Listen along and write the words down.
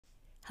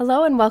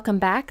Hello and welcome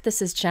back.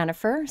 This is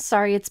Jennifer.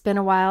 Sorry it's been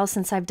a while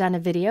since I've done a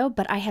video,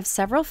 but I have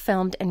several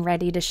filmed and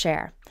ready to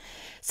share.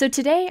 So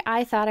today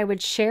I thought I would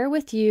share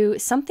with you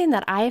something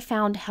that I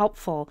found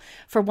helpful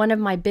for one of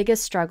my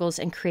biggest struggles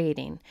in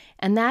creating,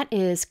 and that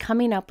is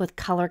coming up with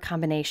color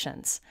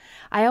combinations.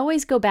 I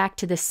always go back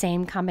to the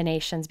same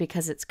combinations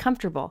because it's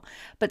comfortable,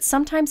 but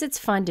sometimes it's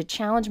fun to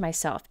challenge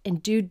myself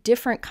and do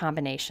different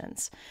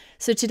combinations.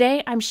 So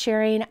today I'm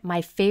sharing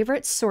my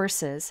favorite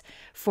sources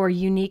for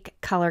unique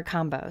color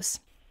combos.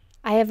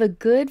 I have a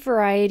good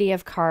variety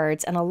of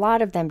cards and a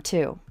lot of them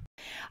too.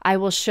 I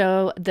will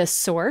show the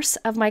source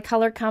of my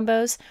color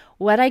combos,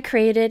 what I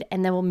created,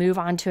 and then we'll move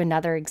on to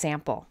another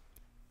example.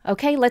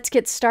 Okay, let's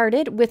get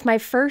started with my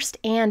first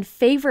and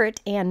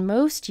favorite and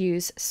most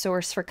used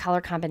source for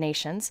color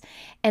combinations,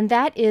 and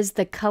that is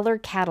the color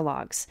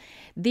catalogs.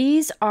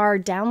 These are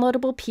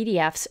downloadable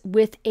PDFs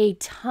with a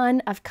ton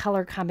of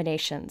color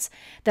combinations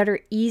that are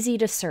easy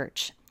to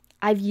search.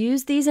 I've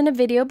used these in a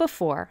video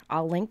before.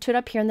 I'll link to it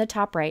up here in the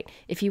top right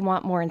if you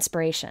want more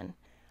inspiration.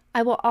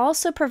 I will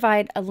also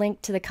provide a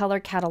link to the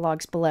color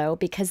catalogs below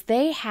because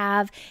they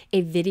have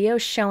a video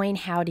showing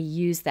how to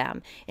use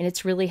them, and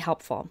it's really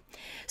helpful.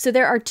 So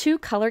there are two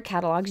color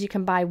catalogs. You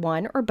can buy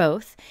one or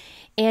both,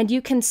 and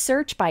you can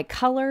search by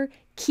color,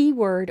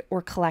 keyword,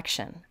 or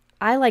collection.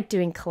 I like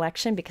doing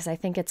collection because I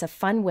think it's a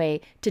fun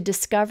way to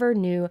discover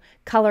new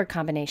color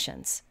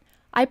combinations.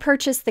 I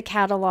purchased the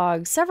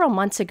catalog several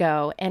months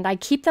ago, and I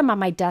keep them on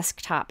my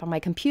desktop on my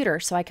computer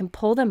so I can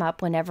pull them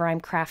up whenever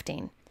I'm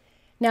crafting.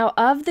 Now,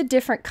 of the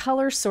different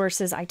color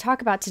sources I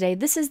talk about today,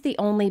 this is the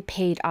only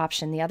paid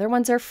option. The other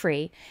ones are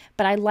free,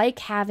 but I like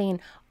having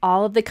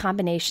all of the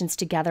combinations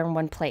together in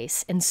one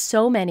place and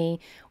so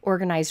many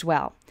organized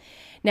well.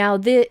 Now,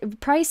 the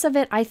price of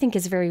it I think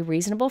is very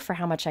reasonable for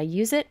how much I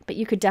use it, but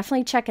you could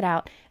definitely check it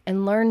out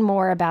and learn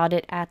more about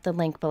it at the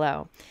link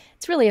below.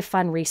 It's really a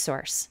fun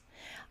resource.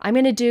 I'm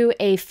going to do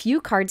a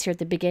few cards here at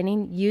the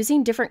beginning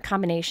using different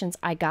combinations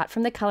I got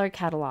from the color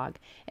catalog,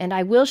 and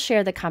I will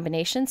share the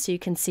combinations so you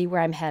can see where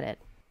I'm headed.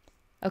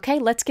 Okay,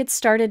 let's get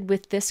started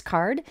with this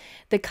card.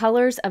 The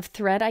colors of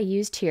thread I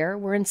used here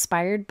were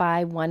inspired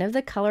by one of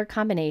the color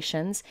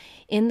combinations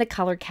in the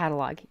color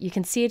catalog. You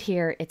can see it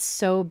here. It's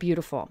so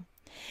beautiful.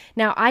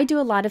 Now, I do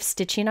a lot of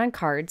stitching on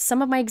cards.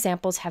 Some of my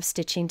examples have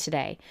stitching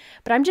today,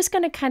 but I'm just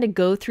going to kind of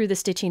go through the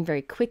stitching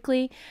very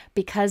quickly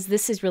because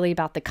this is really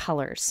about the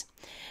colors.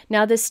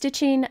 Now, the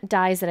stitching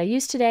dies that I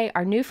use today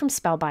are new from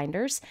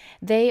Spellbinders.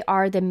 They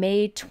are the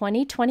May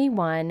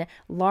 2021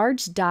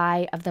 Large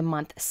Die of the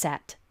Month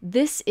set.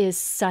 This is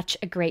such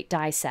a great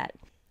die set.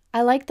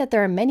 I like that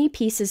there are many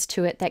pieces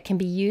to it that can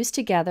be used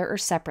together or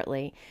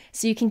separately,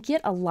 so you can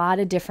get a lot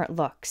of different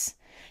looks.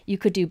 You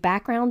could do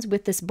backgrounds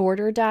with this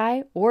border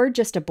die or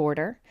just a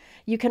border.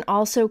 You can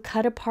also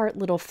cut apart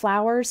little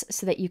flowers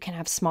so that you can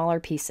have smaller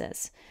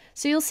pieces.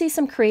 So you'll see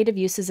some creative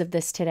uses of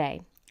this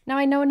today. Now,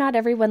 I know not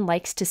everyone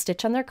likes to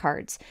stitch on their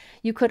cards.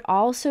 You could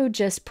also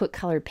just put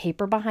colored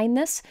paper behind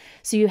this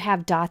so you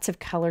have dots of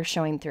color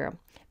showing through.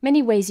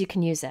 Many ways you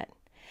can use it.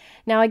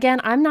 Now again,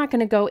 I'm not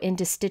going to go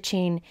into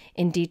stitching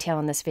in detail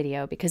in this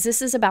video because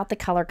this is about the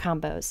color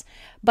combos,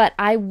 but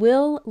I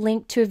will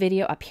link to a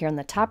video up here in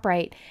the top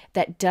right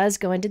that does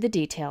go into the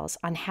details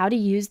on how to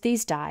use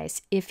these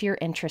dies if you're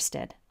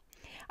interested.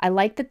 I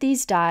like that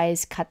these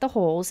dies cut the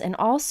holes and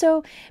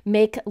also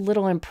make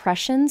little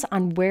impressions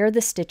on where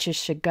the stitches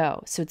should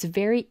go, so it's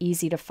very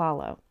easy to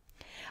follow.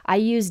 I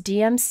use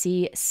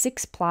DMC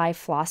 6-ply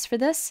floss for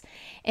this,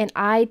 and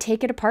I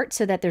take it apart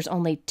so that there's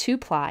only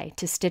 2-ply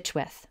to stitch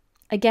with.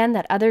 Again,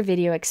 that other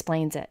video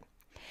explains it.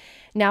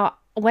 Now,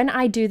 when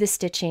I do the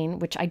stitching,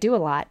 which I do a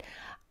lot,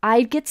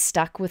 I get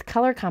stuck with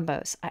color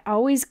combos. I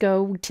always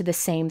go to the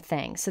same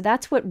thing. So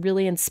that's what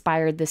really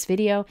inspired this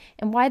video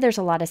and why there's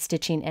a lot of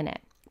stitching in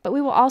it. But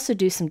we will also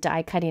do some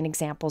die cutting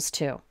examples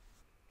too.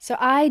 So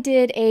I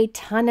did a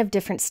ton of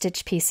different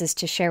stitch pieces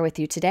to share with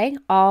you today,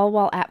 all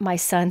while at my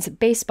son's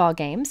baseball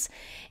games.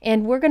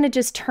 And we're going to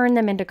just turn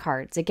them into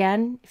cards.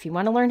 Again, if you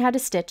want to learn how to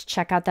stitch,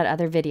 check out that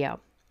other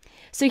video.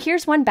 So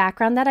here's one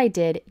background that I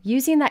did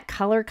using that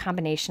color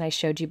combination I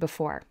showed you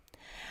before.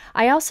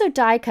 I also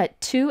die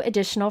cut 2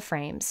 additional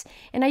frames,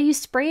 and I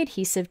used spray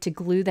adhesive to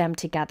glue them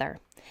together.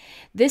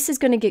 This is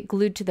going to get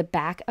glued to the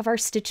back of our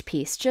stitch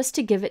piece just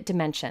to give it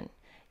dimension.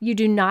 You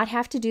do not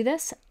have to do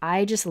this.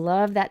 I just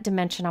love that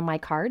dimension on my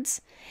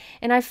cards.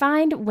 And I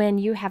find when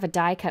you have a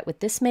die cut with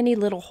this many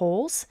little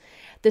holes,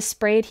 the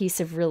spray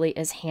adhesive really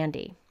is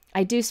handy.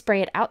 I do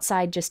spray it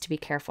outside just to be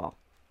careful.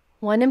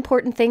 One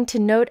important thing to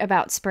note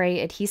about spray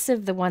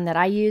adhesive, the one that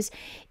I use,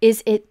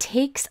 is it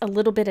takes a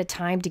little bit of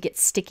time to get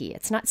sticky.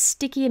 It's not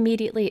sticky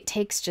immediately. It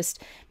takes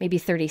just maybe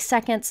 30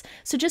 seconds.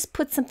 So just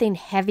put something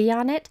heavy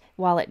on it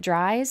while it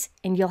dries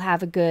and you'll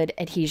have a good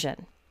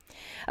adhesion.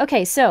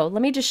 Okay, so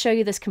let me just show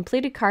you this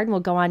completed card and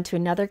we'll go on to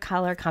another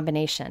color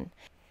combination.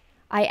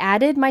 I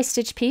added my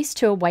stitch piece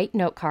to a white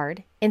note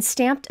card and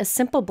stamped a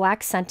simple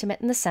black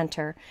sentiment in the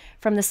center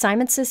from the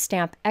Simon Says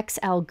Stamp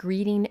XL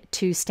Greeting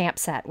to stamp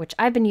set, which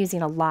I've been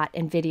using a lot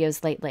in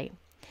videos lately.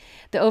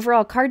 The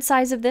overall card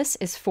size of this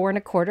is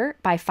 4¼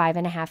 by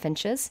 5½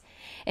 inches.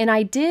 And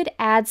I did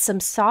add some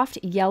soft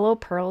yellow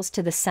pearls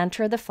to the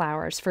center of the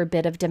flowers for a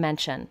bit of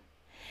dimension.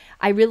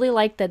 I really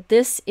like that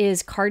this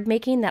is card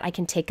making that I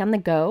can take on the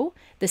go,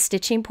 the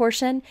stitching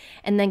portion,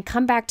 and then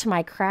come back to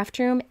my craft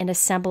room and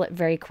assemble it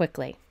very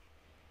quickly.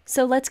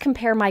 So let's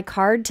compare my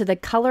card to the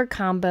color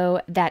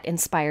combo that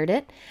inspired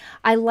it.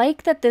 I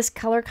like that this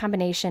color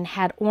combination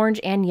had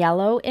orange and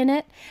yellow in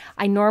it.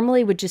 I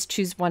normally would just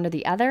choose one or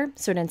the other,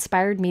 so it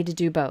inspired me to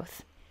do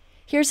both.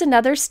 Here's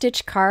another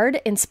stitch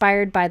card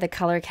inspired by the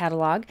color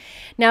catalog.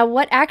 Now,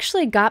 what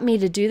actually got me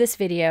to do this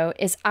video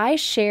is I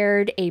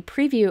shared a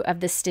preview of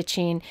the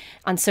stitching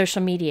on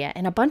social media,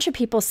 and a bunch of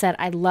people said,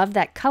 I love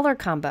that color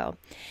combo.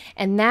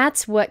 And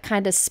that's what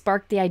kind of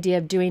sparked the idea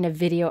of doing a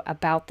video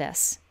about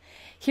this.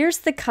 Here's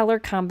the color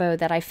combo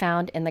that I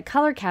found in the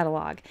color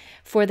catalog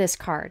for this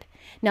card.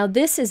 Now,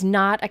 this is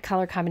not a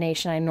color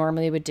combination I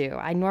normally would do.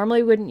 I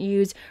normally wouldn't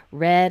use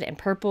red and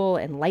purple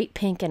and light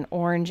pink and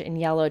orange and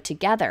yellow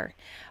together.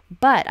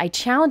 But I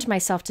challenged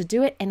myself to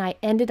do it, and I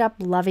ended up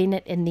loving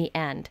it in the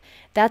end.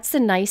 That's the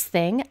nice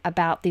thing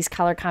about these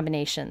color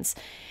combinations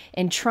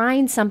and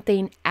trying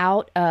something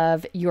out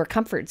of your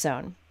comfort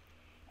zone.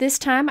 This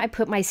time I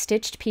put my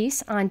stitched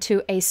piece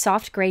onto a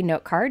soft gray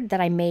note card that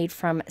I made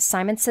from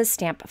Simon Says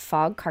Stamp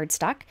Fog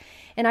cardstock,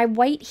 and I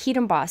white heat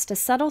embossed a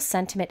subtle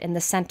sentiment in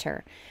the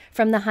center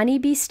from the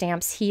Honeybee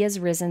Stamps He Has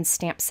Risen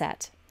stamp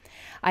set.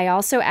 I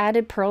also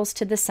added pearls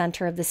to the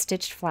center of the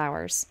stitched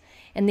flowers,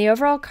 and the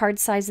overall card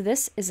size of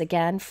this is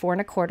again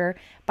 4¼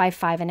 by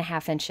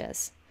 5½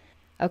 inches.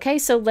 Okay,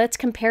 so let's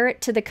compare it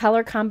to the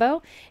color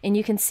combo, and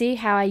you can see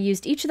how I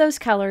used each of those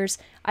colors.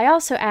 I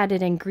also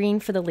added in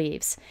green for the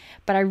leaves,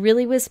 but I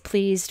really was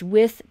pleased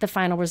with the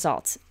final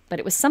results, but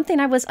it was something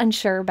I was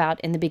unsure about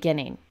in the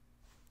beginning.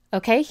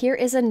 Okay, here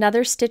is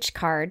another stitch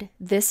card.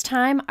 This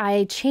time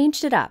I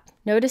changed it up.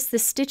 Notice the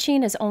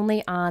stitching is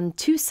only on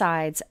 2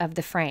 sides of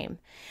the frame.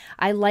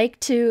 I like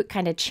to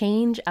kind of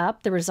change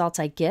up the results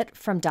I get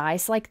from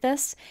dies like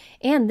this,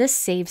 and this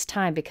saves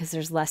time because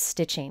there's less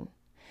stitching.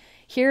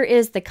 Here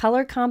is the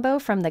color combo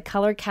from the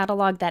color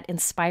catalog that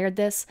inspired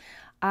this.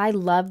 I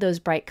love those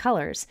bright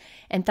colors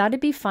and thought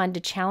it'd be fun to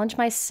challenge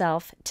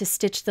myself to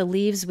stitch the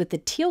leaves with the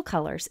teal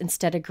colors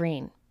instead of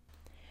green.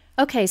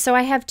 Okay, so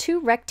I have 2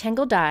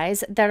 rectangle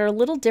dies that are a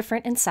little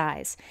different in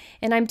size,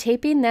 and I'm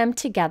taping them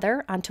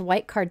together onto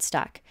white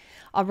cardstock.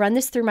 I'll run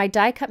this through my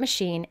die cut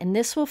machine, and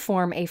this will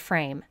form a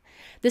frame.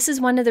 This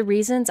is one of the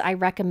reasons I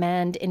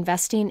recommend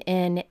investing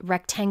in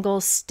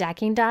rectangle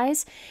stacking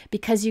dies,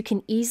 because you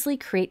can easily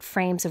create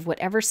frames of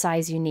whatever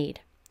size you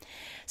need.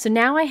 So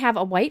now I have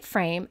a white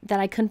frame that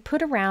I can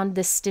put around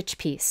this stitch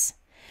piece.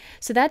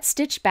 So that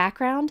stitch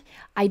background,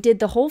 I did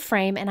the whole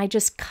frame and I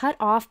just cut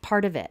off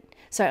part of it.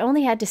 So I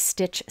only had to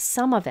stitch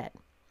some of it.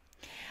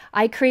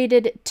 I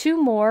created 3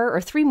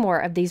 more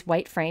of these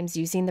white frames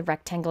using the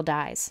rectangle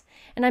dies,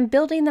 and I'm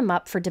building them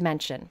up for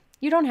dimension.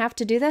 You don't have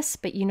to do this,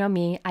 but you know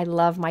me, I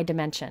love my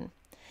dimension.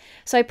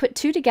 So I put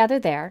 2 together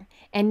there,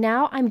 and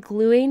now I'm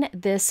gluing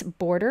this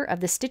border of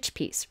the stitch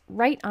piece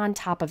right on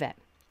top of it.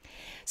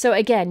 So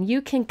again,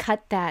 you can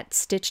cut that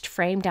stitched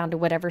frame down to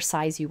whatever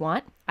size you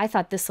want. I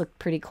thought this looked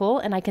pretty cool,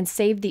 and I can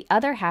save the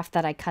other half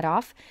that I cut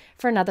off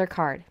for another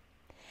card.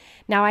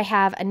 Now I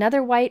have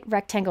another white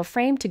rectangle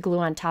frame to glue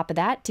on top of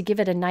that to give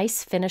it a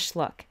nice finished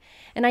look.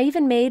 And I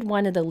even made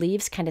one of the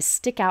leaves kind of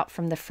stick out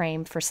from the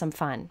frame for some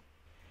fun.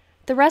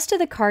 The rest of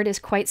the card is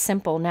quite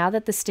simple now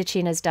that the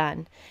stitching is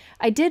done.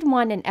 I did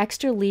want an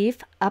extra leaf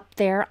up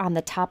there on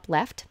the top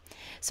left.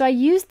 So I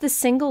used the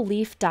single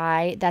leaf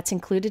die that's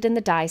included in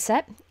the die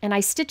set, and I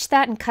stitched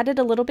that and cut it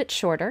a little bit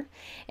shorter,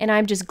 and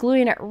I'm just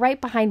gluing it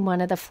right behind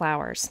one of the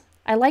flowers.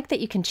 I like that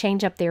you can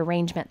change up the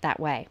arrangement that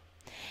way.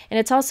 And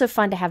it's also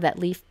fun to have that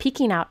leaf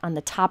peeking out on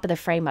the top of the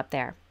frame up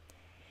there.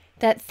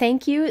 That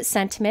thank you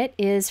sentiment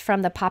is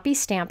from the Poppy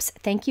Stamps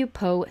Thank You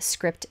Po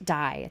script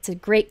die. It's a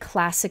great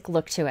classic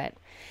look to it.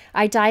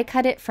 I die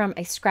cut it from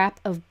a scrap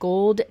of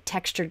gold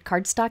textured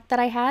cardstock that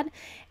I had,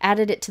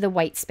 added it to the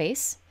white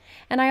space,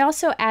 and I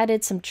also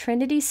added some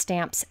Trinity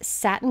Stamps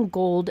satin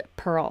gold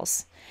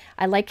pearls.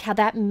 I like how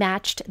that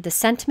matched the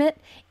sentiment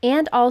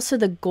and also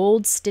the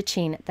gold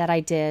stitching that I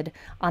did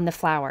on the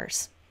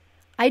flowers.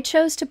 I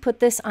chose to put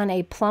this on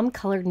a plum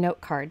colored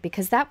note card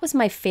because that was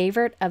my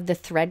favorite of the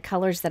thread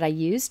colors that I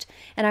used,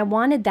 and I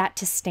wanted that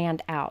to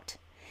stand out.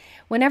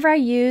 Whenever I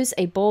use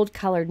a bold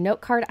colored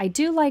note card, I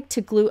do like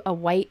to glue a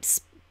white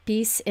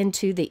piece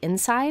into the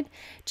inside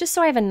just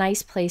so I have a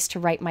nice place to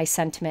write my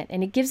sentiment,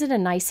 and it gives it a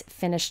nice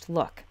finished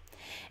look.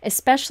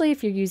 Especially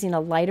if you're using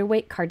a lighter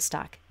weight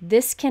cardstock,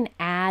 this can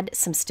add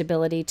some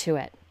stability to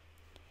it.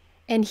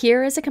 And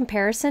here is a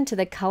comparison to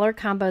the color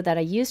combo that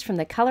I used from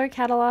the color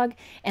catalog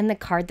and the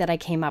card that I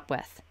came up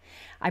with.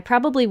 I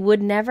probably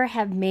would never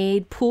have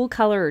made pool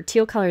color or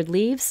teal colored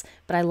leaves,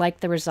 but I like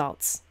the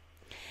results.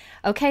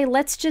 Okay,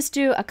 let's just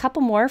do a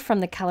couple more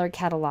from the color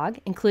catalog,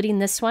 including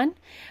this one,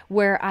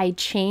 where I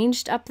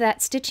changed up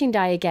that stitching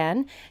die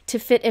again to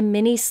fit a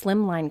mini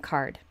slimline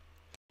card.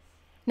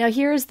 Now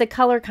here is the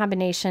color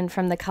combination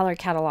from the color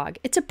catalog.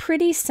 It's a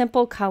pretty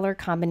simple color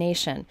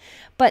combination,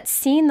 but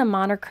seeing the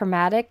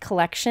monochromatic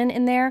collection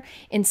in there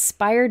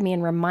inspired me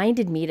and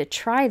reminded me to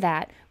try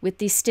that with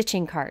these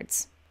stitching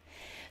cards.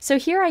 So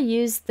here I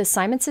used the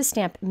Simon Says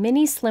Stamp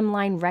Mini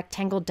Slimline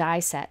Rectangle Die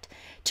Set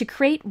to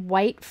create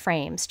white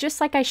frames, just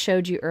like I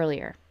showed you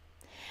earlier.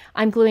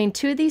 I'm gluing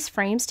 2 of these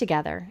frames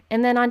together,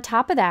 and then on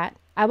top of that,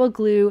 I will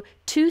glue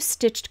 2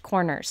 stitched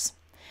corners.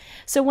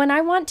 So when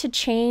I want to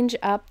change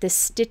up the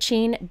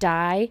stitching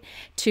die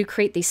to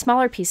create these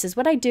smaller pieces,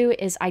 what I do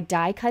is I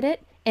die cut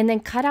it and then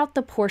cut out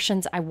the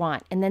portions I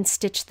want and then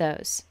stitch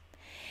those.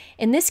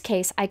 In this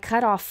case, I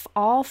cut off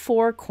all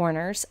 4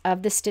 corners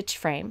of the stitch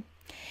frame.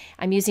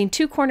 I'm using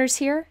 2 corners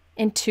here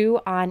and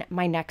 2 on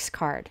my next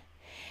card.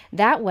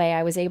 That way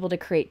I was able to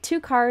create 2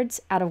 cards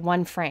out of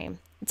 1 frame.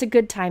 It's a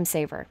good time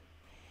saver.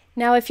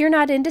 Now, if you're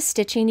not into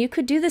stitching, you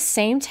could do the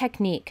same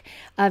technique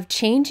of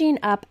changing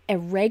up a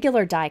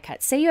regular die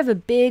cut. Say you have a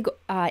big,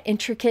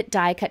 intricate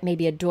die cut,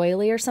 maybe a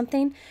doily or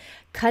something.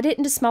 Cut it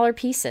into smaller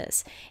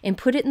pieces and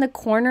put it in the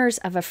corners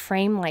of a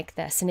frame like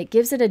this, and it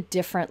gives it a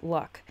different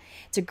look.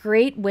 It's a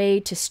great way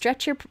to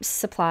stretch your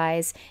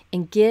supplies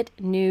and get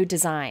new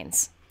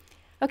designs.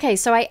 Okay,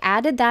 so I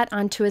added that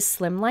onto a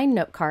slimline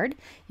note card.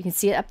 You can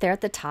see it up there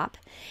at the top.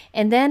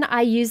 And then I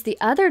used the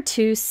other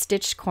 2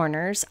 stitched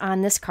corners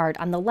on this card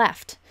on the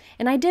left.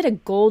 And I did a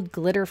gold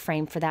glitter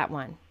frame for that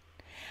one.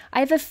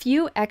 I have a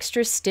few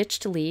extra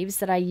stitched leaves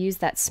that I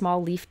used that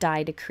small leaf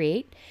die to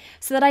create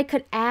so that I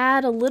could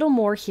add a little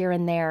more here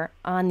and there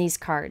on these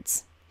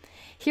cards.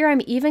 Here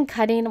I'm even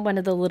cutting one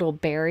of the little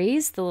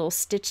berries, the little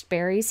stitched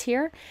berries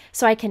here,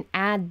 so I can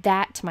add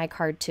that to my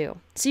card too.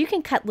 So you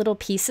can cut little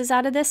pieces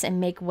out of this and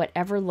make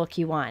whatever look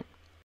you want.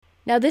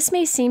 Now this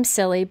may seem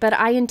silly, but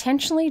I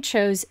intentionally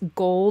chose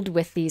gold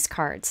with these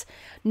cards.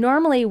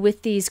 Normally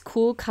with these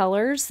cool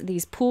colors,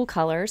 these pool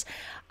colors,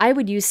 I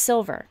would use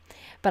silver.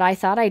 But I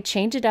thought I'd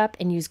change it up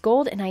and use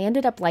gold, and I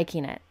ended up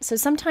liking it. So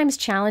sometimes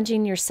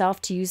challenging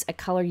yourself to use a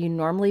color you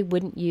normally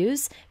wouldn't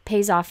use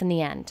pays off in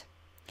the end.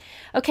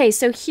 Okay,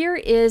 so here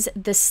is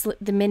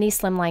the mini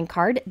slimline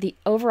card. The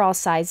overall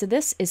size of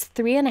this is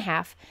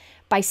 3.5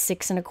 by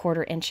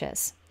 6.25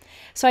 inches.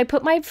 So I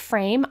put my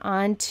frame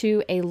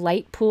onto a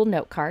light pool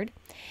note card,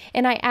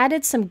 and I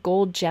added some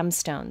gold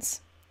gemstones.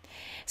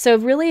 So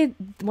really,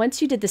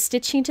 once you did the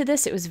stitching to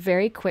this, it was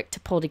very quick to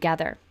pull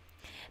together.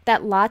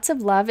 That Lots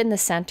of Love in the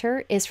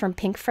center is from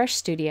Pinkfresh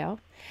Studio.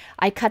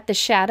 I cut the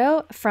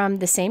shadow from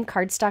the same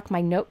cardstock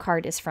my note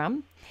card is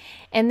from.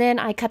 And then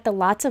I cut the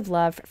Lots of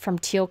Love from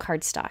teal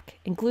cardstock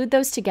and glued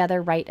those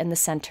together right in the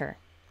center.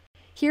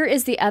 Here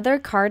is the other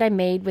card I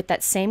made with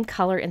that same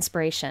color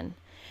inspiration.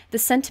 The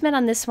sentiment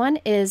on this one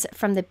is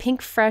from the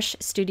Pinkfresh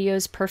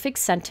Studio's Perfect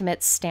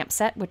Sentiments stamp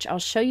set, which I'll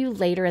show you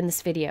later in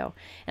this video.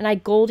 And I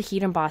gold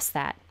heat embossed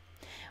that.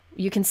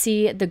 You can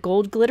see the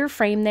gold glitter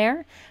frame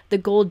there, the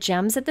gold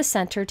gems at the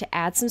center to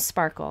add some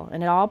sparkle,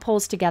 and it all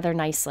pulls together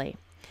nicely.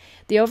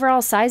 The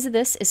overall size of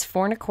this is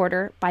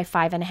 4.25 by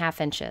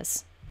 5.5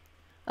 inches.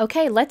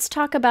 Okay, let's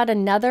talk about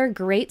another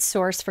great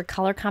source for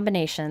color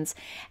combinations,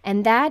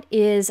 and that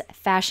is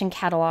fashion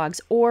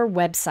catalogs or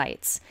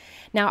websites.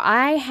 Now,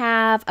 I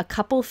have a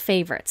couple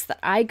favorites that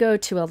I go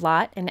to a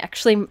lot, and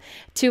actually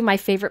 2 of my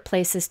favorite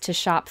places to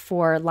shop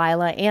for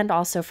Lila and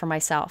also for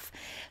myself.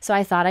 So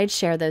I thought I'd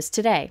share those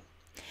today.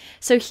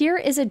 So here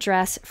is a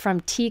dress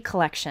from T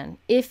Collection.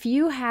 If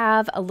you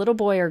have a little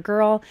boy or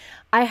girl,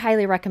 I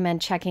highly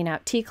recommend checking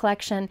out T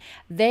Collection.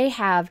 They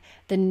have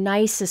the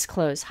nicest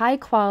clothes, high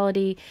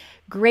quality,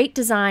 great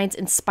designs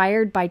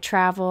inspired by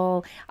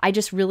travel. I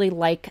just really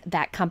like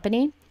that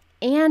company.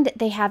 And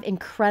they have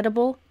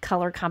incredible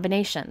color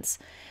combinations.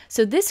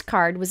 So this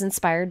card was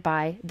inspired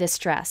by this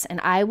dress,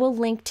 and I will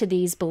link to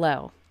these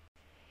below.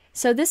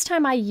 So this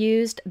time I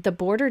used the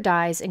border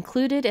dies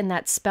included in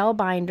that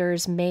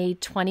Spellbinders May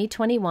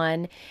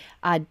 2021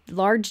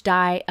 large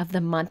die of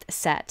the month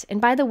set. And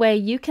by the way,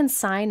 you can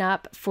sign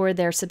up for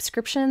their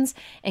subscriptions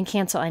and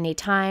cancel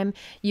anytime.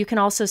 You can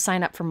also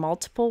sign up for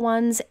multiple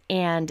ones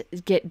and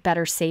get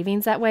better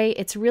savings that way.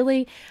 It's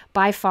really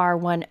by far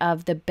one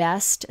of the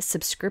best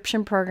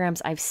subscription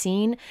programs I've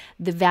seen.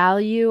 The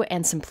value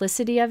and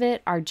simplicity of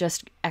it are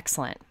just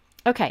excellent.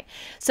 Okay,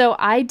 so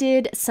I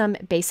did some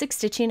basic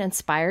stitching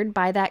inspired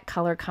by that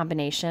color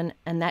combination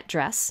and that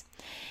dress,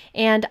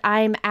 and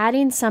I'm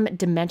adding some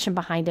dimension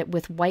behind it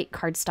with white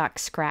cardstock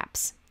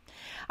scraps.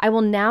 I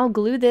will now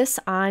glue this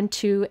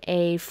onto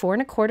a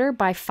 4.25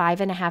 by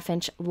 5.5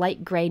 inch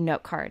light gray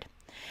note card.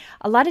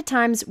 A lot of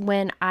times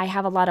when I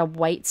have a lot of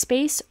white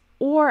space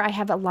or I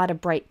have a lot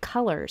of bright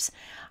colors,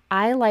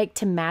 I like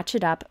to match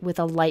it up with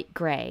a light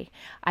gray.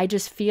 I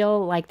just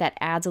feel like that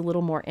adds a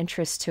little more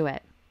interest to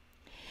it.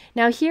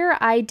 Now here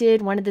I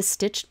did one of the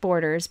stitched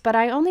borders, but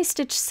I only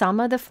stitched some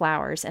of the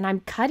flowers, and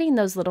I'm cutting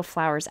those little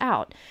flowers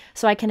out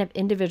so I can have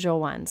individual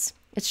ones.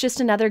 It's just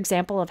another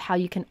example of how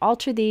you can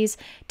alter these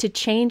to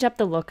change up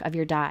the look of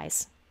your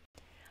dies.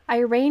 I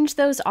arranged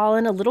those all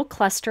in a little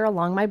cluster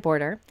along my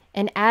border,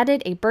 and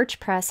added a Birch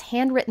Press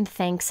Handwritten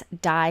Thanks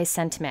die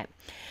sentiment.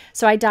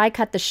 So I die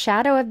cut the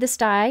shadow of this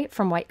die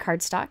from white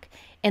cardstock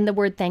and the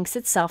word thanks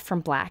itself from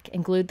black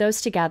and glued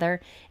those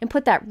together and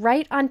put that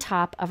right on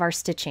top of our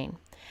stitching.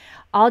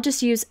 I'll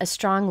just use a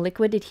strong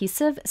liquid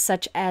adhesive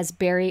such as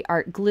Berry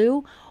Art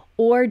Glue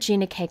or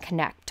Gina K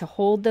Connect to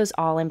hold those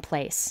all in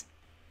place.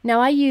 Now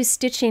I use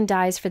stitching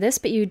dies for this,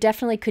 but you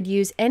definitely could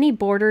use any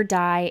border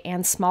die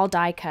and small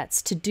die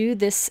cuts to do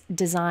this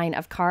design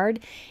of card,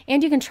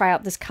 and you can try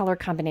out this color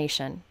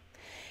combination.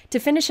 To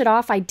finish it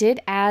off, I did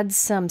add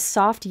some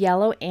soft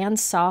yellow and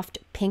soft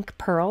pink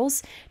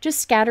pearls, just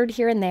scattered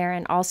here and there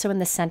and also in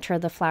the center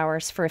of the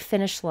flowers for a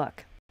finished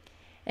look.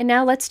 And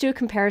now let's do a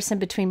comparison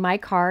between my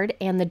card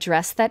and the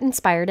dress that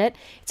inspired it.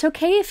 It's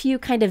okay if you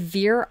kind of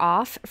veer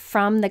off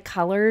from the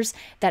colors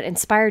that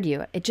inspired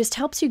you. It just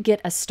helps you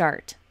get a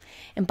start.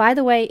 And by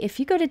the way, if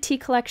you go to Tea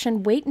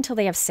Collection, wait until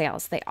they have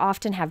sales. They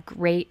often have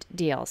great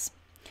deals.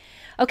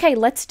 Okay,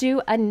 let's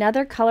do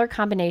another color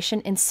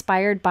combination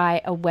inspired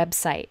by a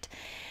website.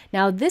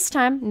 Now this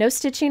time, no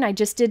stitching, I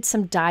just did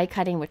some die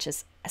cutting, which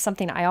is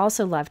something I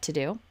also love to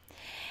do.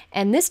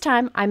 And this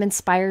time I'm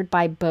inspired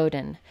by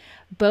Bowden.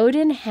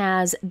 Bowden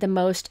has the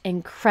most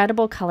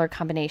incredible color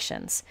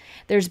combinations.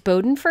 There's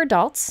Bowden for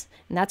adults,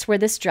 and that's where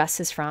this dress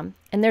is from.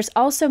 And there's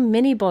also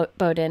mini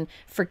Bowden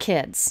for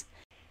kids.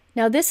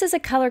 Now this is a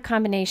color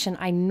combination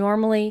I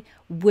normally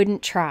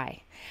wouldn't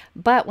try,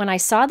 but when I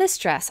saw this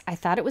dress, I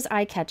thought it was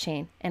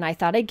eye-catching, and I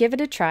thought I'd give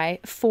it a try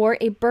for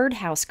a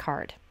Birdhouse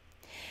card.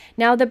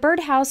 Now the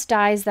Birdhouse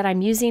dies that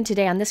I'm using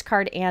today on this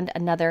card and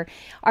another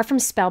are from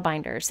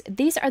Spellbinders.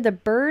 These are the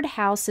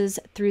Birdhouses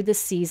through the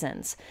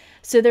seasons.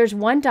 So there's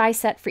one die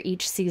set for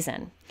each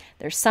season.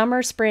 There's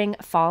summer, spring,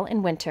 fall,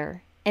 and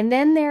winter, and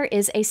then there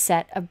is a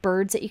set of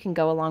birds that you can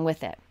go along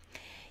with it.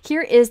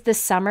 Here is the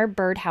summer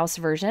Birdhouse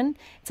version.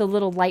 It's a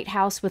little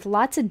lighthouse with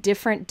lots of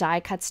different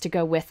die cuts to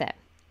go with it.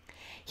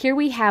 Here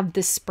we have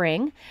the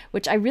spring,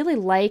 which I really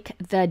like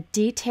the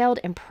detailed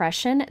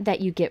impression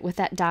that you get with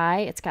that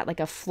die. It's got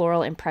like a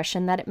floral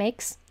impression that it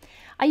makes.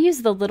 I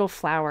use the little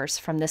flowers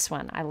from this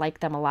one. I like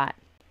them a lot.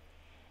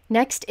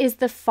 Next is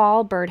the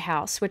fall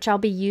Birdhouse, which I'll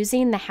be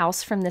using the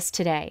house from this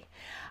today.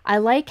 I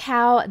like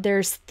how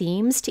there's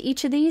themes to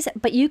each of these,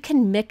 but you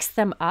can mix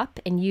them up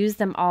and use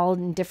them all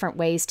in different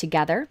ways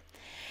together.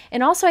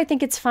 And also I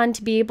think it's fun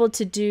to be able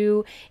to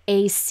do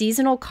a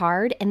seasonal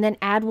card and then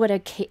add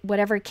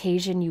whatever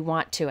occasion you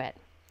want to it.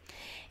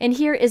 And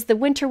here is the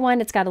winter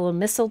one. It's got a little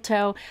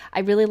mistletoe. I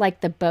really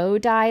like the bow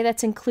die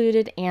that's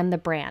included and the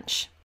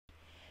branch.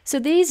 So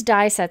these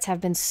die sets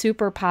have been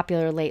super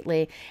popular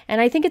lately,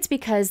 and I think it's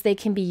because they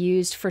can be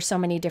used for so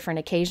many different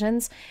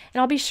occasions,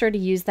 and I'll be sure to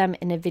use them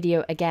in a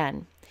video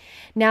again.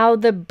 Now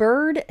the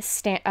bird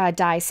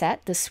die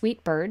set, the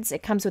sweet birds,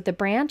 it comes with the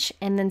branch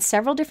and then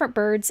several different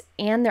birds,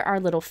 and there are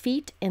little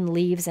feet and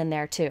leaves in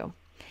there too.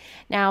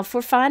 Now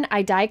for fun,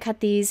 I die cut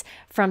these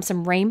from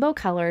some rainbow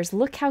colors.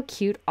 Look how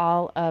cute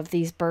all of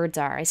these birds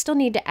are. I still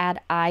need to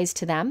add eyes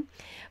to them,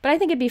 but I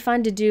think it'd be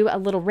fun to do a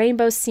little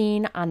rainbow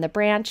scene on the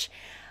branch.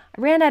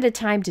 I ran out of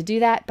time to do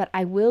that, but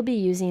I will be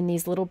using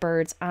these little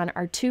birds on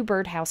our 2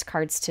 Birdhouse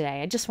cards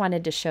today. I just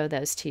wanted to show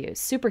those to you.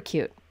 Super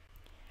cute.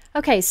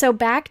 Okay, so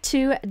back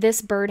to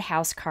this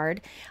Birdhouse card.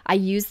 I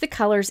used the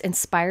colors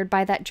inspired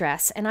by that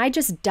dress, and I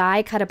just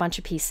die cut a bunch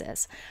of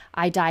pieces.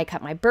 I die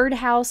cut my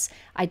birdhouse,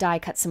 I die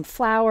cut some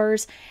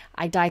flowers,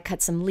 I die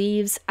cut some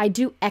leaves. I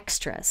do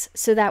extras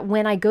so that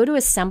when I go to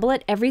assemble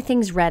it,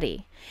 everything's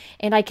ready,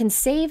 and I can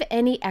save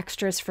any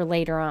extras for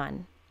later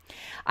on.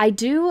 I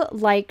do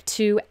like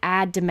to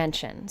add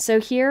dimension. So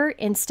here,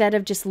 instead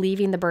of just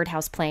leaving the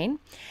birdhouse plain,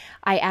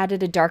 I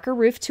added a darker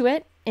roof to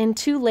it and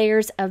 2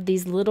 layers of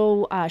these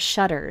little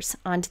shutters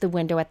onto the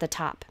window at the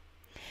top.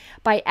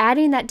 By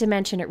adding that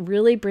dimension, it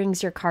really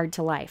brings your card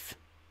to life.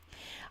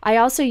 I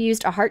also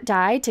used a heart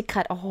die to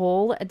cut a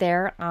hole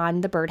there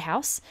on the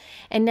birdhouse,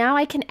 and now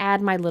I can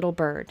add my little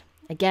bird.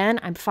 Again,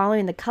 I'm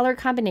following the color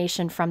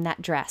combination from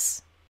that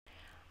dress.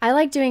 I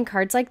like doing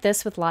cards like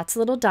this with lots of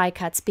little die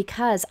cuts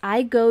because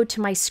I go to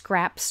my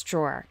scraps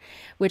drawer,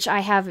 which I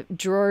have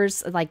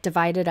drawers like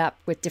divided up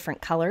with different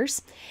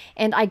colors.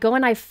 And I go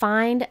and I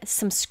find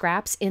some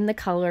scraps in the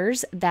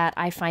colors that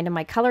I find in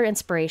my color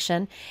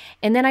inspiration.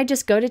 And then I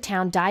just go to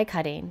town die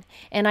cutting.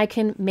 And I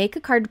can make a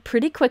card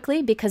pretty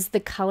quickly because the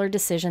color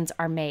decisions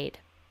are made.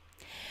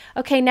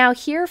 Okay, now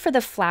here for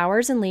the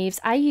flowers and leaves,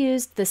 I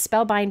used the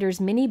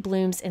Spellbinders Mini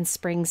Blooms and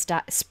Sprigs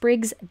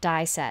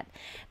die set.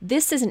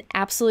 This is an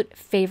absolute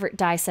favorite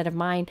die set of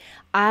mine.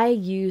 I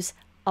use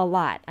a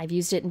lot. I've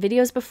used it in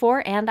videos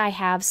before, and I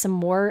have some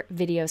more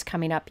videos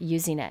coming up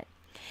using it.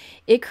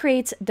 It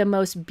creates the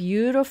most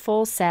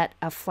beautiful set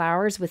of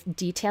flowers with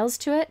details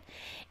to it,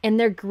 and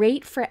they're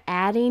great for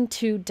adding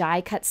to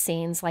die cut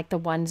scenes like the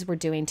ones we're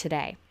doing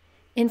today.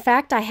 In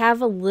fact, I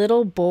have a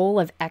little bowl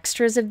of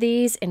extras of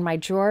these in my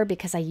drawer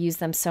because I use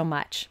them so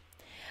much.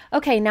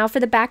 Okay, now for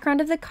the background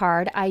of the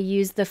card, I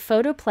used the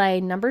Photoplay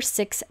No.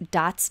 6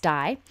 Dots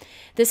Die.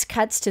 This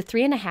cuts to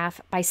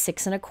 3.5 by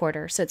 6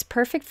 1/4, so it's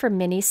perfect for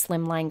mini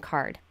slimline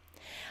card.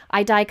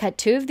 I die cut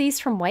 2 of these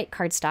from white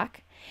cardstock,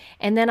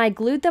 And then I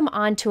glued them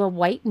onto a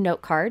white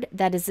note card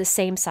that is the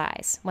same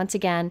size. Once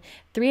again,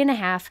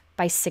 3.5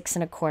 by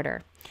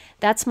 6.25.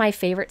 That's my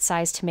favorite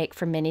size to make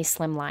for mini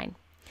slimline.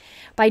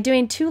 By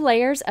doing 2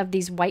 layers of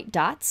these white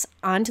dots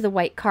onto the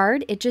white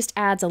card, it just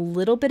adds a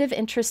little bit of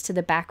interest to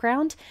the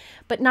background,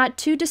 but not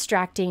too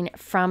distracting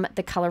from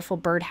the colorful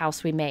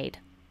birdhouse we made.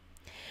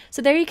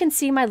 So there you can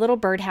see my little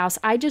birdhouse.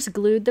 I just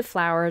glued the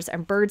flowers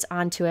and birds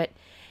onto it.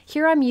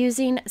 Here I'm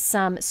using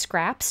some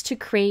scraps to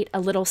create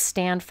a little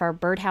stand for our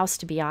birdhouse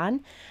to be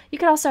on. You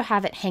could also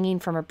have it hanging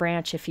from a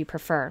branch if you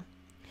prefer.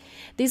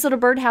 These little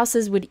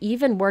birdhouses would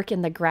even work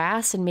in the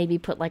grass, and maybe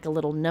put like a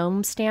little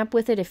gnome stamp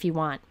with it if you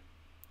want.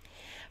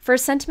 For a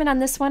sentiment on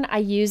this one, I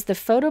used the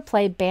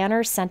Photoplay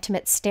Banner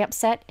Sentiment Stamp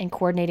Set and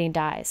Coordinating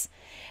Dies.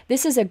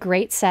 This is a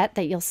great set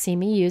that you'll see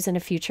me use in a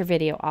future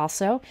video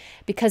also,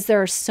 because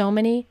there are so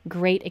many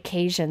great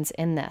occasions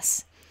in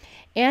this.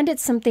 And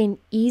it's something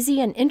easy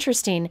and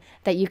interesting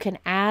that you can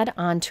add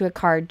onto a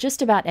card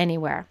just about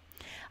anywhere.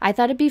 I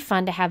thought it'd be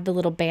fun to have the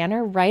little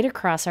banner right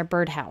across our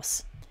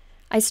birdhouse.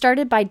 I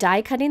started by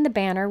die cutting the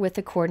banner with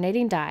the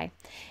coordinating die,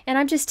 and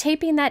I'm just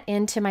taping that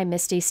into my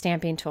Misty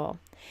stamping tool.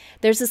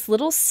 There's this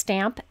little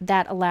stamp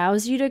that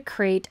allows you to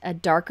create a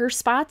darker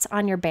spots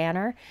on your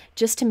banner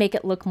just to make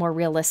it look more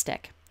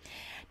realistic.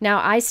 Now,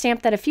 I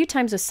stamped that a few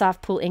times with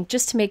soft pool ink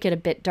just to make it a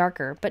bit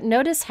darker, but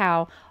notice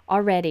how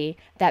already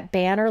that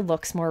banner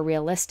looks more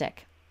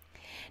realistic.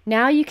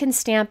 Now you can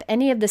stamp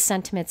any of the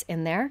sentiments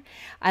in there.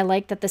 I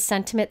like that the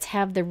sentiments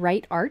have the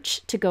right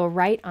arch to go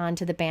right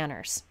onto the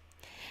banners.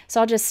 So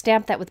I'll just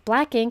stamp that with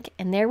black ink,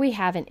 and there we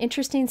have an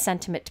interesting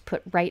sentiment to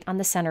put right on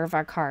the center of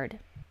our card.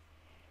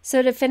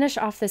 So to finish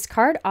off this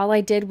card, all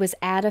I did was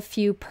add a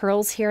few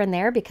pearls here and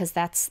there because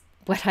that's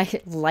what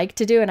I like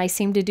to do, and I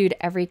seem to do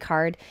to every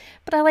card,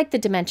 but I like the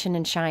dimension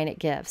and shine it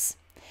gives.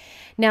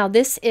 Now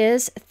this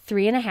is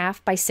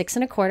 3.5 by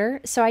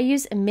 6.25, so I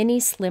use a mini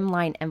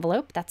slimline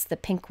envelope. That's the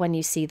pink one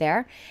you see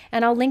there,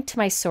 and I'll link to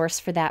my source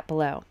for that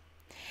below.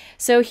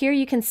 So here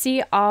you can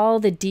see all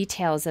the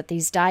details that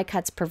these die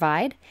cuts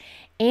provide,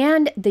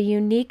 and the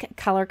unique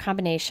color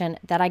combination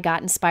that I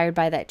got inspired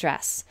by that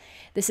dress.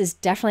 This is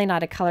definitely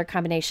not a color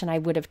combination I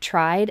would have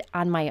tried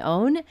on my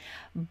own,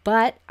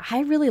 but I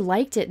really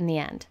liked it in the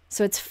end.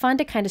 So it's fun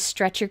to kind of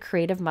stretch your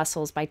creative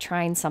muscles by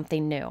trying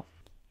something new.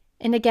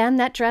 And again,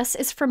 that dress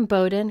is from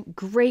Bowden,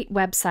 great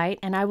website,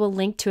 and I will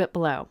link to it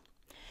below.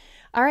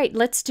 All right,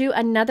 let's do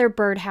another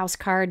birdhouse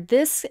card.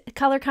 This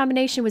color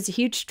combination was a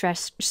huge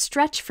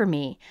stretch for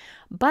me,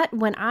 but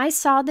when I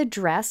saw the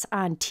dress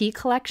on Tea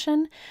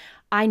Collection,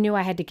 I knew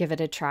I had to give it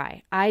a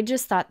try. I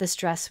just thought this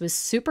dress was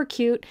super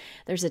cute.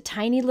 There's a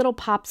tiny little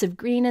pops of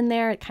green in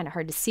there, kind of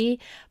hard to see,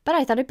 but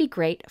I thought it'd be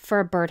great for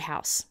a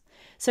birdhouse.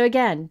 So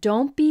again,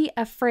 don't be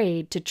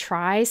afraid to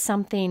try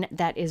something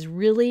that is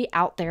really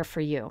out there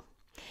for you.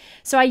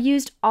 So I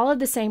used all of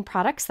the same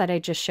products that I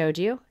just showed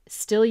you,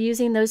 still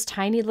using those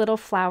tiny little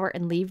flower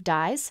and leaf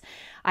dies.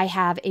 I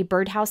have a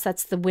birdhouse,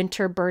 that's the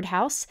winter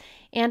birdhouse,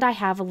 and I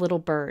have a little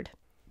bird.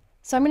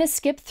 So I'm going to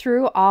skip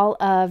through all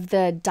of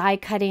the die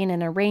cutting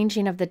and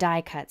arranging of the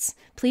die cuts.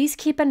 Please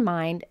keep in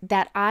mind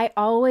that I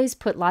always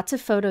put lots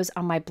of photos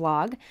on my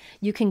blog.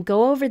 You can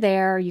go over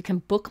there, you can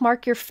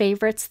bookmark your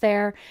favorites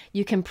there,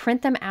 you can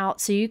print them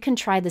out so you can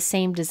try the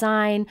same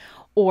design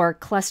or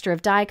cluster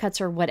of die cuts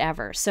or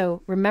whatever.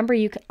 So remember,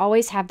 you can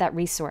always have that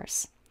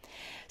resource.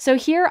 So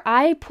here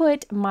I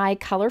put my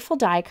colorful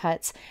die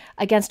cuts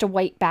against a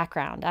white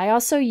background. I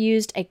also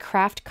used a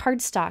craft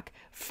cardstock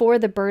for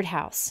the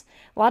birdhouse.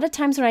 A lot of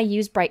times when I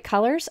use bright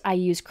colors, I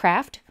use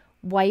craft,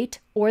 white,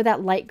 or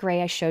that light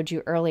gray I showed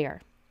you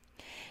earlier.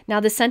 Now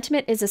the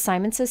sentiment is a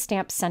Simon Says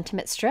Stamp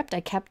sentiment strip. I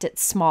kept it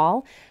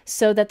small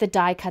so that the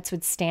die cuts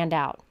would stand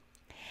out.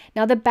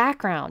 Now the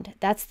background,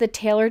 that's the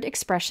Tailored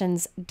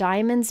Expressions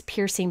Diamonds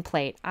Piercing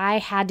Plate. I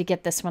had to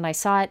get this when I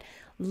saw it.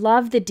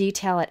 Love the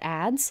detail it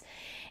adds.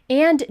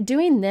 And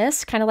doing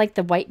this, kind of like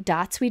the white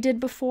dots we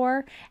did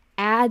before,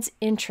 adds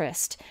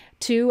interest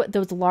to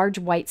those large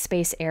white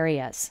space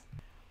areas.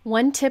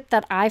 One tip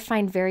that I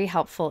find very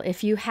helpful,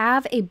 if you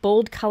have a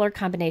bold color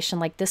combination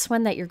like this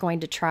one that you're going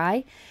to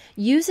try,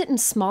 use it in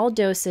small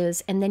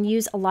doses and then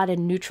use a lot of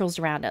neutrals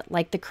around it,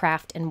 like the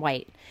craft and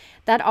white.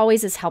 That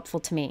always is helpful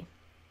to me.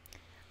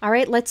 All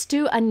right, let's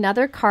do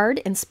another card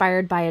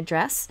inspired by a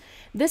dress.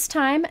 This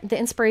time, the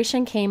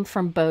inspiration came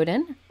from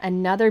Bowden,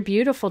 another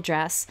beautiful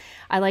dress.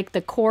 I like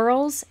the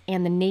corals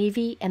and the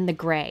navy and the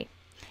gray.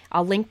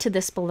 I'll link to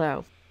this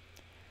below.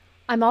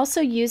 I'm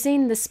also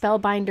using the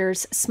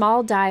Spellbinders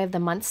Small Die of the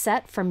Month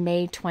set from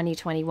May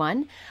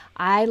 2021.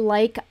 I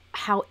like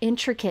how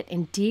intricate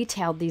and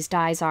detailed these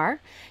dies are.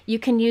 You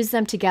can use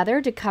them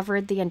together to cover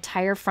the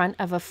entire front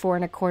of a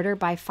 4.25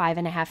 by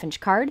 5.5 inch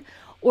card,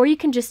 or you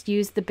can just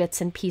use the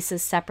bits and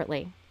pieces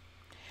separately.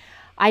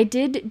 I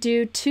did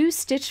do 2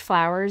 stitch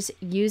flowers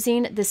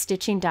using the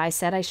stitching die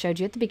set I showed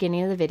you at the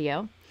beginning of the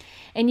video,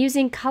 and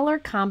using color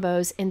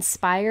combos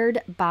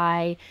inspired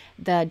by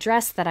the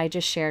dress that I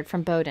just shared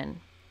from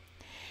Bowden.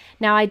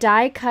 Now I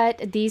die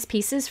cut these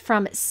pieces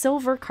from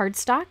silver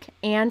cardstock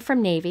and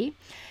from navy.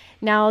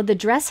 Now the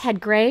dress had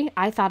gray,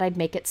 I thought I'd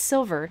make it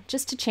silver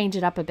just to change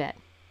it up a bit.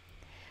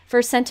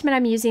 For sentiment,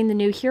 I'm using the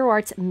new Hero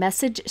Arts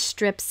Message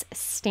Strips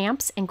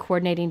stamps and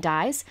coordinating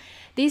dies.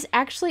 These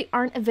actually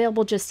aren't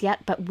available just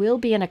yet, but will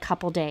be in a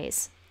couple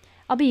days.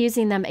 I'll be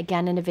using them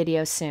again in a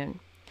video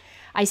soon.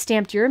 I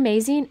stamped You're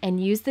Amazing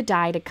and used the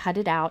die to cut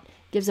it out.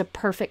 Gives a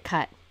perfect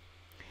cut.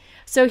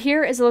 So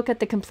here is a look at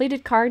the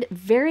completed card,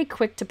 very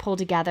quick to pull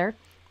together.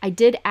 I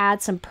did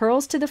add some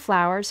pearls to the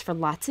flowers for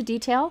lots of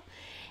detail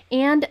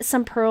and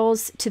some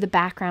pearls to the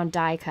background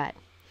die cut.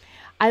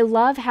 I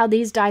love how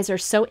these dies are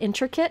so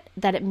intricate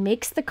that it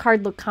makes the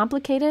card look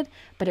complicated,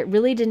 but it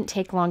really didn't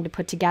take long to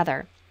put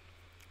together.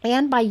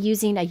 And by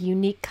using a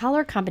unique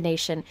color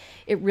combination,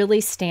 it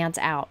really stands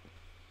out.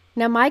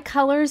 Now my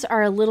colors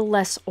are a little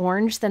less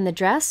orange than the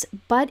dress,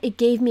 but it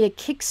gave me a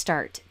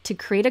kickstart to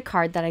create a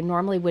card that I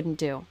normally wouldn't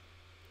do.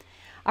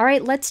 All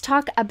right, let's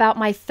talk about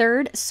my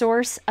third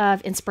source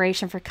of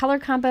inspiration for color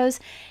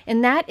combos,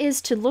 and that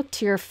is to look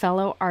to your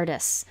fellow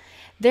artists.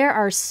 There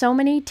are so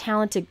many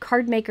talented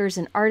card makers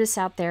and artists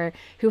out there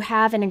who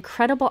have an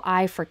incredible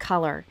eye for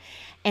color.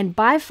 And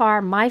by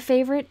far, my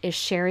favorite is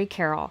Sherry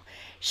Carroll.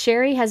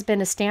 Sherry has been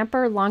a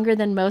stamper longer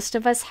than most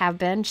of us have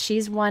been.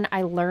 She's one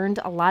I learned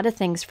a lot of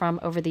things from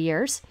over the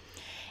years.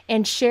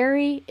 And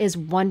Sherry is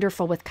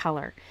wonderful with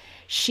color.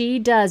 She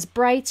does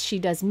brights, she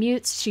does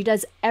mutes, she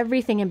does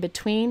everything in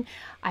between.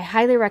 I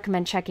highly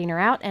recommend checking her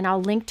out, and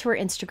I'll link to her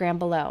Instagram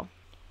below.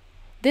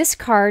 This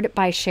card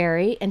by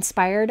Sherry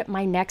inspired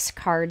my next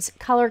card's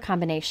color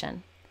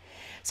combination.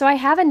 So I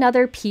have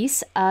another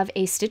piece of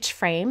a stitch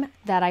frame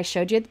that I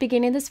showed you at the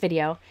beginning of this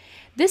video.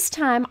 This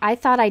time I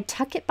thought I'd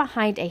tuck it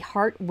behind a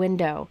heart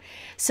window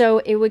so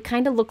it would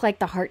kind of look like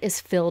the heart is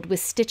filled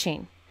with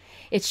stitching.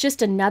 It's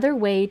just another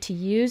way to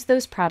use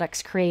those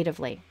products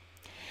creatively.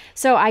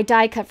 So I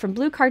die cut from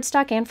blue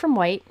cardstock and from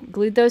white,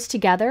 glued those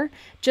together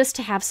just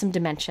to have some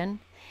dimension.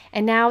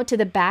 And now to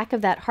the back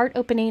of that heart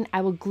opening,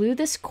 I will glue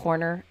this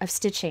corner of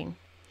stitching.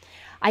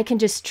 I can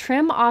just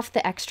trim off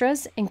the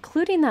extras,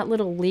 including that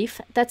little leaf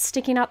that's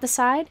sticking out the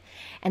side,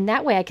 and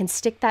that way I can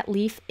stick that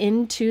leaf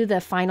into the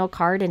final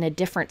card in a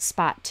different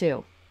spot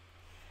too.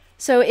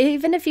 So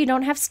even if you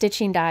don't have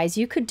stitching dies,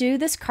 you could do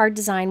this card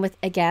design with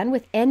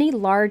any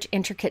large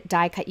intricate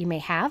die cut you may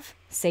have.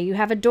 Say you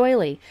have a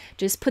doily,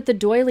 just put the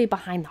doily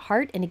behind the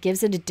heart and it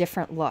gives it a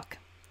different look.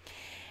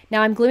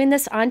 Now I'm gluing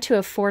this onto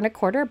a 4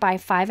 1/4 by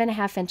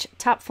 5.5 inch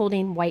top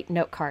folding white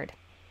note card.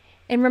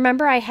 And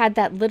remember I had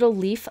that little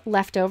leaf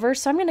left over,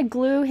 so I'm going to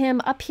glue him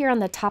up here on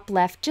the top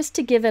left just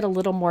to give it a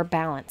little more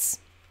balance.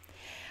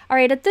 All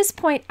right, at this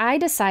point I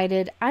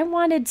decided I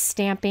wanted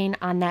stamping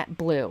on that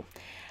blue.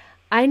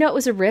 I know it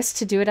was a risk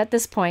to do it at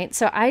this point,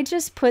 so I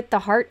just put the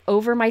heart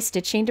over my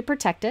stitching to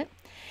protect it.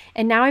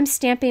 And now I'm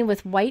stamping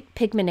with white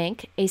pigment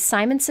ink, a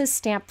Simon Says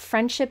Stamp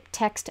Friendship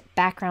Text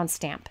background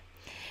stamp.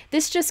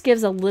 This just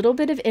gives a little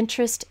bit of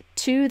interest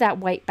to that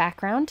white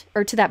background,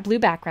 or to that blue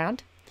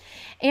background.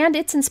 And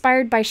it's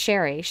inspired by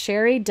Sherry.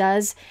 Sherry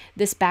does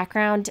this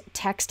background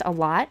text a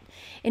lot,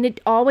 and it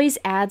always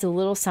adds a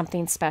little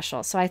something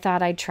special, so I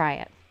thought I'd try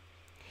it.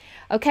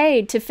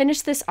 Okay, to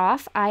finish this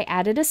off, I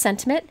added a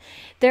sentiment.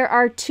 There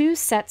are 2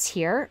 sets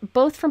here,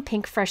 both from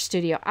Pinkfresh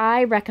Studio.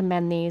 I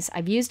recommend these.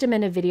 I've used them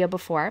in a video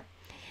before.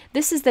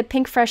 This is the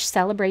Pinkfresh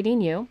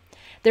Celebrating You.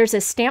 There's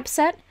a stamp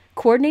set,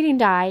 coordinating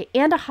die,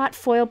 and a hot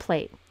foil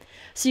plate.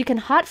 So you can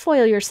hot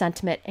foil your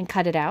sentiment and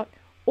cut it out,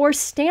 or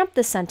stamp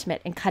the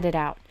sentiment and cut it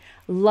out.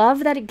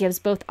 Love that it gives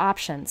both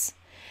options.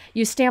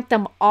 You stamp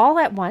them all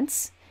at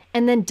once,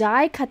 and then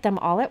die cut them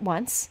all at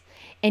once,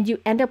 and you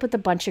end up with a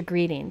bunch of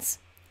greetings.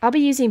 I'll be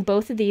using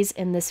both of these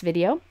in this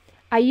video.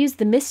 I used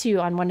the Miss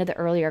You on one of the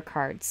earlier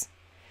cards.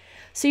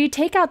 So you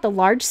take out the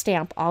large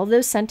stamp, all of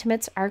those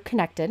sentiments are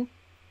connected,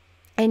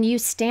 and you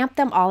stamp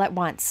them all at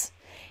once.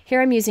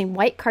 Here I'm using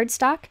white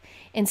cardstock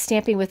and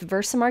stamping with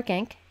Versamark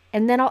ink,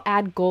 and then I'll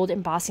add gold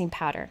embossing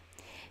powder.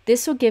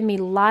 This will give me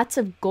lots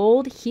of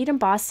gold heat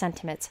embossed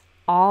sentiments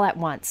all at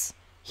once.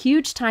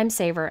 Huge time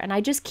saver, and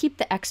I just keep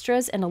the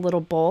extras in a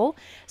little bowl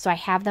so I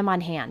have them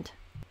on hand.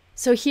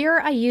 So here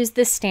I use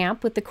this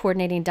stamp with the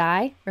coordinating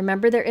die.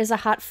 Remember there is a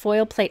hot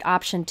foil plate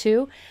option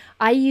too.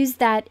 I used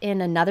that in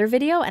another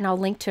video and I'll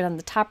link to it on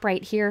the top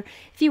right here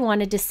if you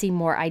wanted to see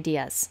more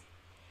ideas.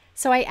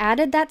 So I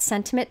added that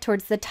sentiment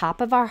towards the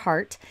top of our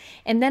heart,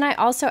 and then I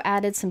also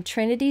added some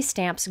Trinity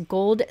Stamps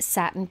gold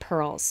satin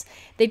pearls.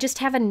 They just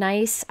have a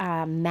nice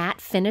matte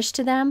finish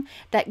to them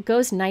that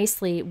goes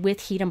nicely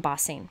with heat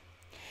embossing.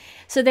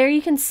 So there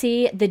you can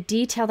see the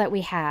detail that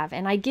we have,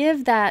 and I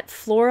give that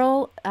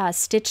floral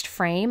stitched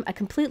frame a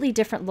completely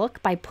different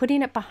look by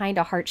putting it behind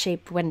a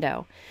heart-shaped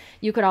window.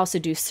 You could also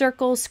do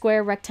circle,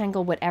 square,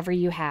 rectangle, whatever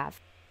you have.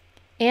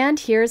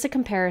 And here's a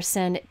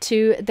comparison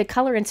to the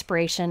color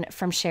inspiration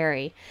from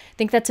Sherry. I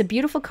think that's a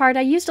beautiful card.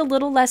 I used a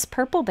little less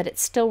purple, but it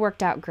still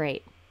worked out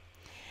great.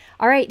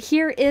 All right,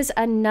 here is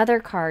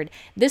another card.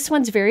 This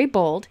one's very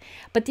bold,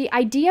 but the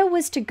idea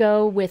was to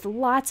go with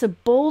lots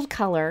of bold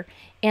color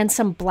and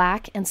some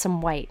black and some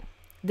white.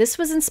 This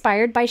was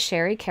inspired by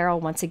Sherry Carroll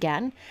once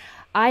again.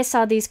 I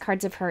saw these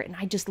cards of her and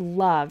I just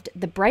loved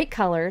the bright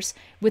colors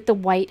with the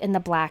white and the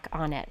black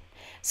on it.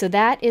 So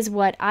that is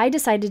what I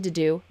decided to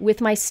do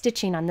with my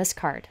stitching on this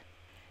card.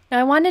 Now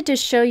I wanted to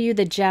show you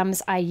the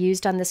gems I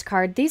used on this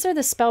card. These are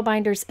the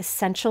Spellbinders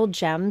Essential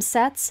Gem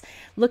Sets.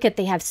 Look at,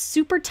 they have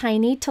super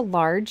tiny to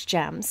large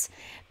gems.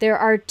 There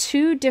are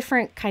 2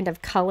 different kind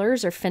of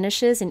colors or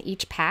finishes in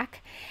each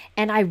pack,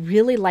 and I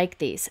really like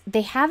these.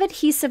 They have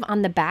adhesive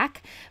on the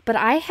back, but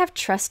I have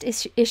trust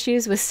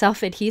issues with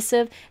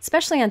self-adhesive,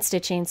 especially on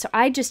stitching, so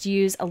I just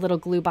use a little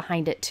glue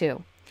behind it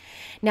too.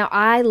 Now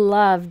I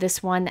love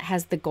this one that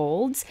has the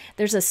golds.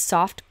 There's a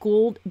soft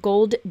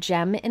gold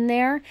gem in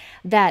there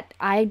that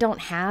I don't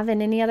have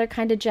in any other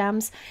kind of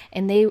gems,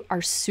 and they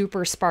are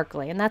super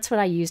sparkly, and that's what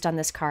I used on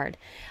this card.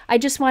 I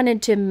just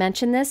wanted to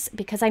mention this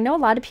because I know a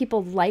lot of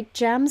people like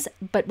gems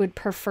but would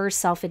prefer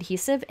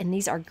self-adhesive, and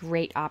these are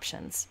great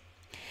options.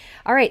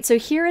 All right, so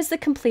here is the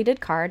completed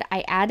card.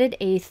 I added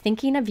a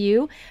Thinking of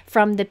You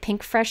from the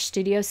Pinkfresh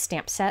Studio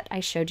stamp set I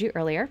showed you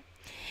earlier.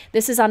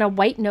 This is on a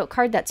white note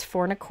card that's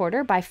 4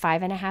 1/4 by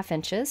 5.5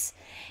 inches.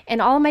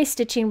 And all of my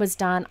stitching was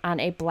done on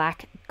a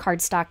black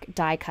cardstock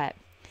die cut.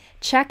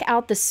 Check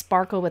out the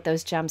sparkle with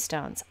those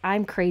gemstones.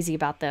 I'm crazy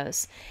about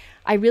those.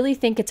 I really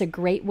think it's a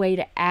great way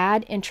to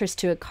add interest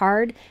to a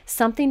card,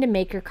 something to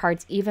make your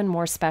cards even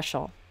more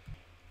special.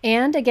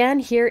 And again,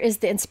 here is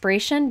the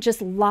inspiration,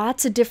 just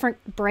lots of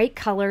different bright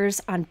colors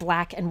on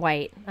black and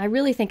white. I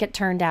really think it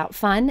turned out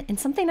fun and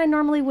something I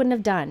normally wouldn't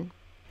have done.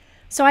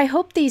 So I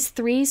hope these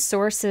 3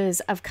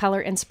 sources of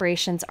color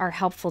inspirations are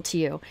helpful to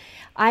you.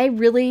 I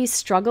really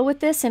struggle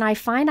with this, and I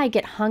find I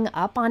get hung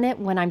up on it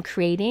when I'm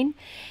creating.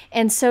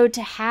 And so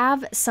to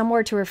have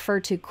somewhere to refer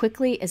to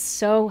quickly is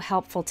so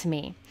helpful to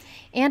me.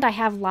 And I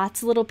have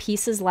lots of little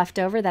pieces left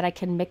over that I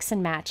can mix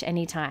and match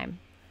anytime.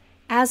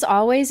 As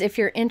always, if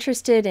you're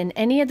interested in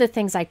any of the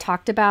things I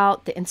talked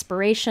about, the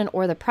inspiration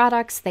or the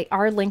products, they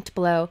are linked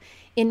below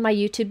in my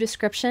YouTube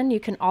description.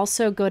 You can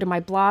also go to my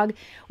blog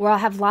where I'll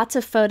have lots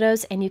of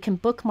photos, and you can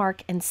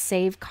bookmark and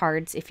save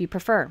cards if you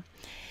prefer.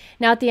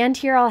 Now at the end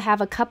here, I'll have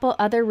a couple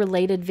other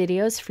related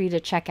videos for you to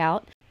check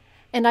out.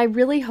 And I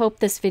really hope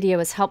this video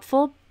is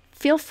helpful.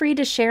 Feel free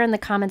to share in the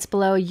comments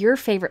below your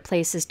favorite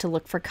places to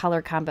look for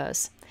color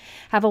combos.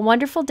 Have a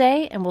wonderful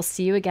day, and we'll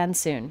see you again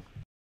soon.